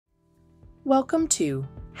Welcome to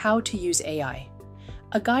How to Use AI,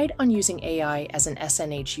 a guide on using AI as an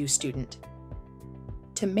SNHU student.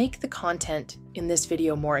 To make the content in this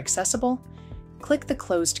video more accessible, click the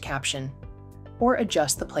closed caption or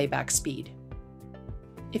adjust the playback speed.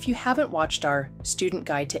 If you haven't watched our Student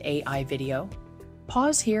Guide to AI video,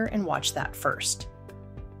 pause here and watch that first.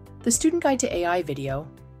 The Student Guide to AI video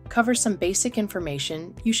covers some basic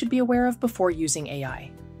information you should be aware of before using AI.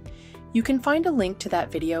 You can find a link to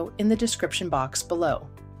that video in the description box below.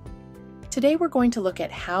 Today we're going to look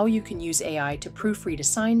at how you can use AI to proofread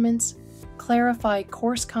assignments, clarify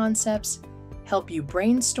course concepts, help you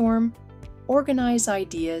brainstorm, organize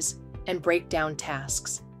ideas, and break down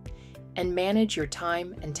tasks, and manage your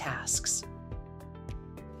time and tasks.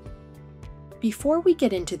 Before we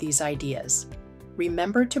get into these ideas,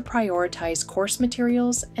 remember to prioritize course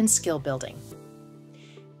materials and skill building.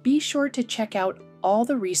 Be sure to check out all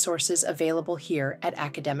the resources available here at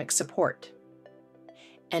Academic Support.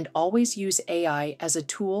 And always use AI as a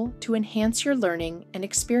tool to enhance your learning and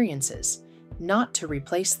experiences, not to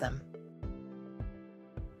replace them.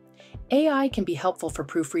 AI can be helpful for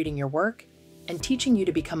proofreading your work and teaching you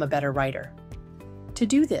to become a better writer. To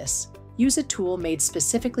do this, use a tool made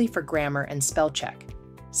specifically for grammar and spell check,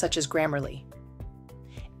 such as Grammarly.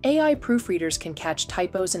 AI proofreaders can catch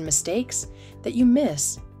typos and mistakes that you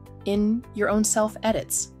miss in your own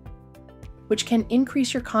self-edits, which can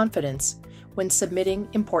increase your confidence when submitting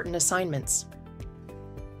important assignments.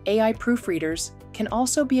 AI proofreaders can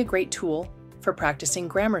also be a great tool for practicing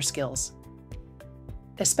grammar skills,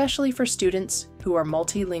 especially for students who are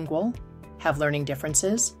multilingual, have learning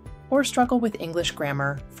differences, or struggle with English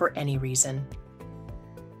grammar for any reason.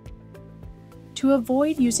 To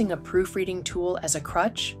avoid using a proofreading tool as a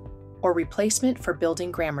crutch or replacement for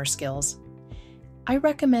building grammar skills, I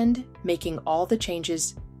recommend making all the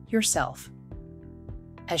changes yourself.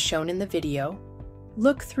 As shown in the video,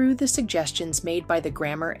 look through the suggestions made by the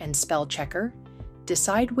grammar and spell checker,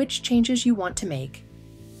 decide which changes you want to make,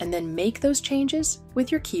 and then make those changes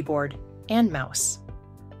with your keyboard and mouse.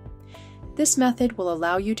 This method will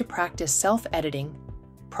allow you to practice self-editing,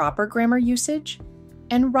 proper grammar usage,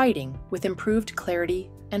 and writing with improved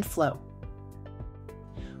clarity and flow.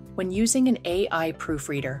 When using an AI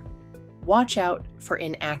proofreader, watch out for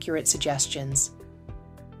inaccurate suggestions.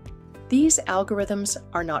 These algorithms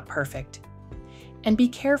are not perfect, and be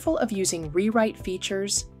careful of using rewrite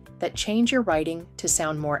features that change your writing to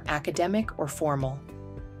sound more academic or formal.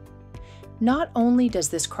 Not only does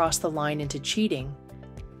this cross the line into cheating,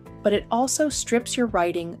 but it also strips your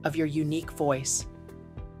writing of your unique voice.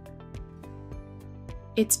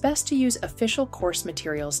 It's best to use official course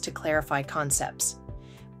materials to clarify concepts,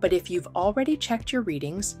 but if you've already checked your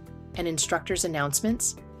readings and instructors'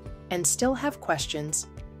 announcements and still have questions,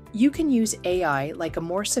 you can use AI like a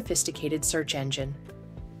more sophisticated search engine.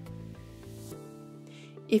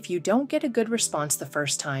 If you don't get a good response the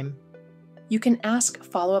first time, you can ask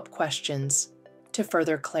follow-up questions to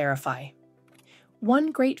further clarify.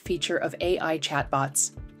 One great feature of AI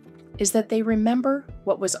chatbots is that they remember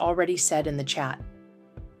what was already said in the chat,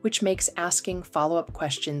 which makes asking follow-up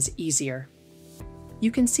questions easier.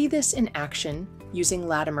 You can see this in action using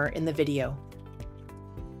Latimer in the video.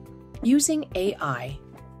 Using AI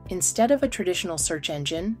instead of a traditional search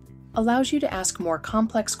engine allows you to ask more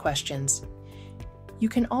complex questions. You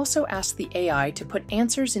can also ask the AI to put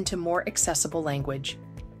answers into more accessible language,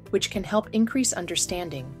 which can help increase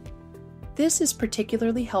understanding. This is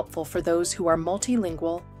particularly helpful for those who are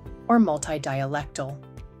multilingual or multidialectal.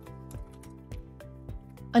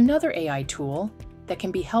 Another AI tool that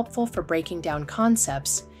can be helpful for breaking down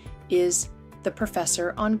concepts is the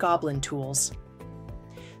Professor on Goblin Tools.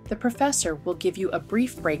 The Professor will give you a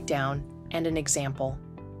brief breakdown and an example.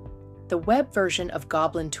 The web version of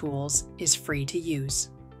Goblin Tools is free to use.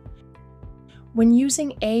 When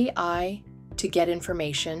using AI to get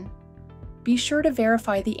information, be sure to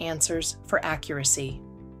verify the answers for accuracy.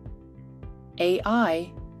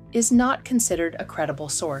 AI is not considered a credible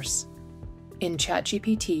source. In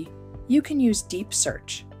ChatGPT, you can use deep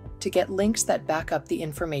search to get links that back up the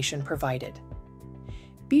information provided.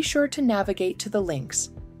 Be sure to navigate to the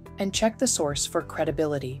links and check the source for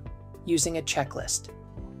credibility using a checklist,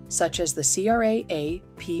 such as the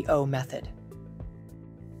CRAAPO method.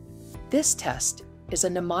 This test is a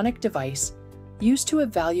mnemonic device used to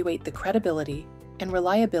evaluate the credibility and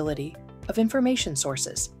reliability of information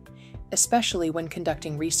sources, especially when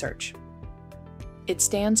conducting research. It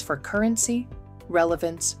stands for currency,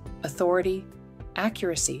 relevance, authority,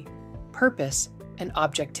 accuracy, purpose, and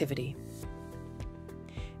objectivity.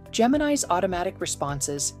 Gemini's automatic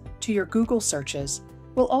responses to your Google searches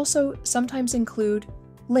will also sometimes include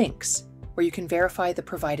links where you can verify the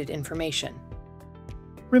provided information.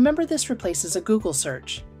 Remember, this replaces a Google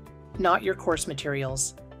search, not your course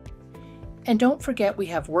materials. And don't forget, we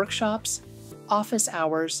have workshops, office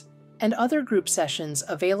hours, and other group sessions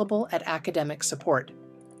available at Academic Support,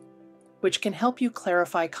 which can help you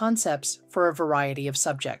clarify concepts for a variety of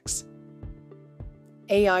subjects.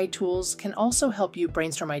 AI tools can also help you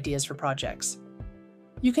brainstorm ideas for projects.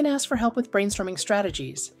 You can ask for help with brainstorming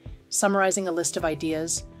strategies, summarizing a list of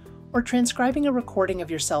ideas, or transcribing a recording of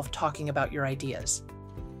yourself talking about your ideas.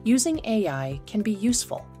 Using AI can be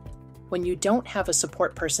useful when you don't have a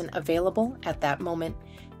support person available at that moment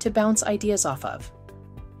to bounce ideas off of.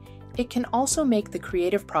 It can also make the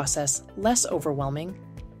creative process less overwhelming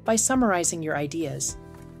by summarizing your ideas,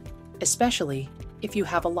 especially if you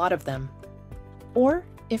have a lot of them, or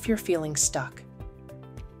if you're feeling stuck.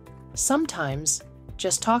 Sometimes,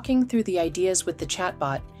 just talking through the ideas with the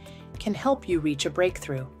chatbot can help you reach a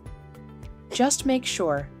breakthrough. Just make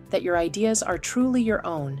sure that your ideas are truly your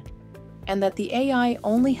own, and that the AI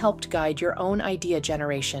only helped guide your own idea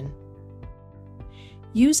generation.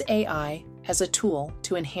 Use AI as a tool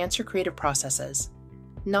to enhance your creative processes,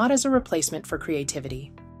 not as a replacement for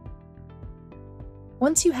creativity.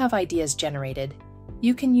 Once you have ideas generated,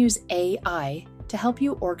 you can use AI to help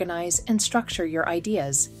you organize and structure your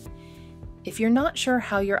ideas. If you're not sure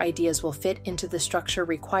how your ideas will fit into the structure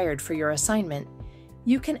required for your assignment,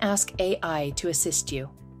 you can ask AI to assist you.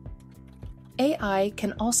 AI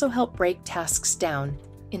can also help break tasks down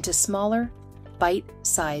into smaller,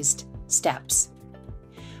 bite-sized steps.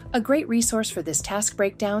 A great resource for this task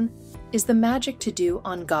breakdown is the Magic To Do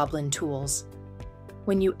on Goblin Tools.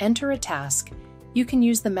 When you enter a task, you can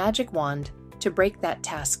use the magic wand to break that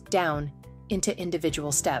task down into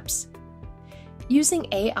individual steps. Using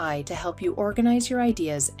AI to help you organize your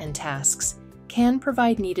ideas and tasks can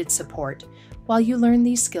provide needed support while you learn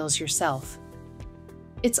these skills yourself.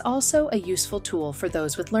 It's also a useful tool for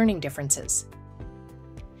those with learning differences.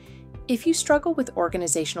 If you struggle with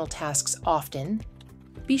organizational tasks often,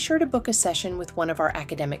 be sure to book a session with one of our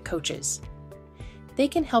academic coaches. They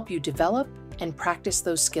can help you develop and practice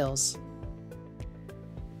those skills.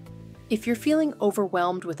 If you're feeling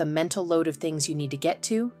overwhelmed with a mental load of things you need to get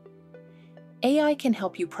to, AI can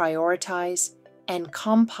help you prioritize and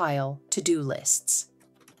compile to-do lists.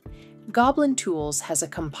 Goblin Tools has a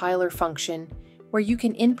compiler function where you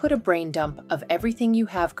can input a brain dump of everything you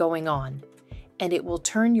have going on, and it will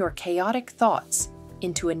turn your chaotic thoughts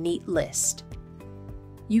into a neat list.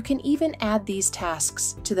 You can even add these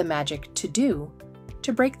tasks to the Magic To Do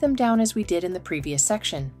to break them down as we did in the previous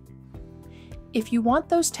section. If you want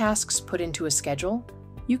those tasks put into a schedule,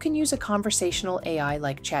 you can use a conversational AI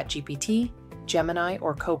like ChatGPT, Gemini,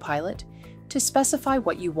 or Copilot to specify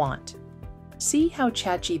what you want. See how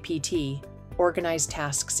ChatGPT organized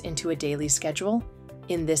tasks into a daily schedule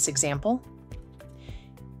in this example?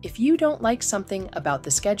 If you don't like something about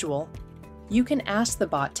the schedule, you can ask the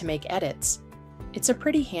bot to make edits. It's a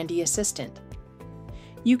pretty handy assistant.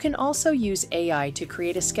 You can also use AI to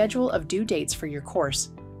create a schedule of due dates for your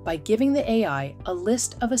course by giving the AI a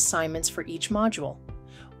list of assignments for each module,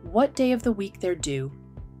 what day of the week they're due,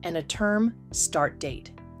 and a term start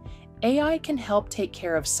date. AI can help take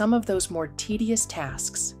care of some of those more tedious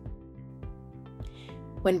tasks.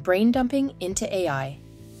 When brain dumping into AI,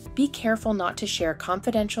 be careful not to share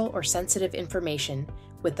confidential or sensitive information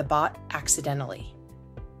with the bot accidentally.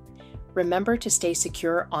 Remember to stay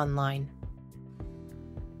secure online.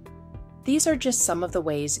 These are just some of the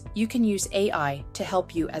ways you can use AI to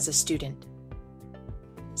help you as a student.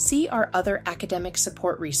 See our other academic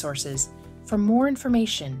support resources for more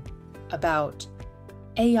information about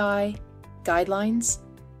AI, guidelines,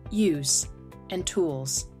 use, and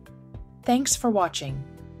tools. Thanks for watching.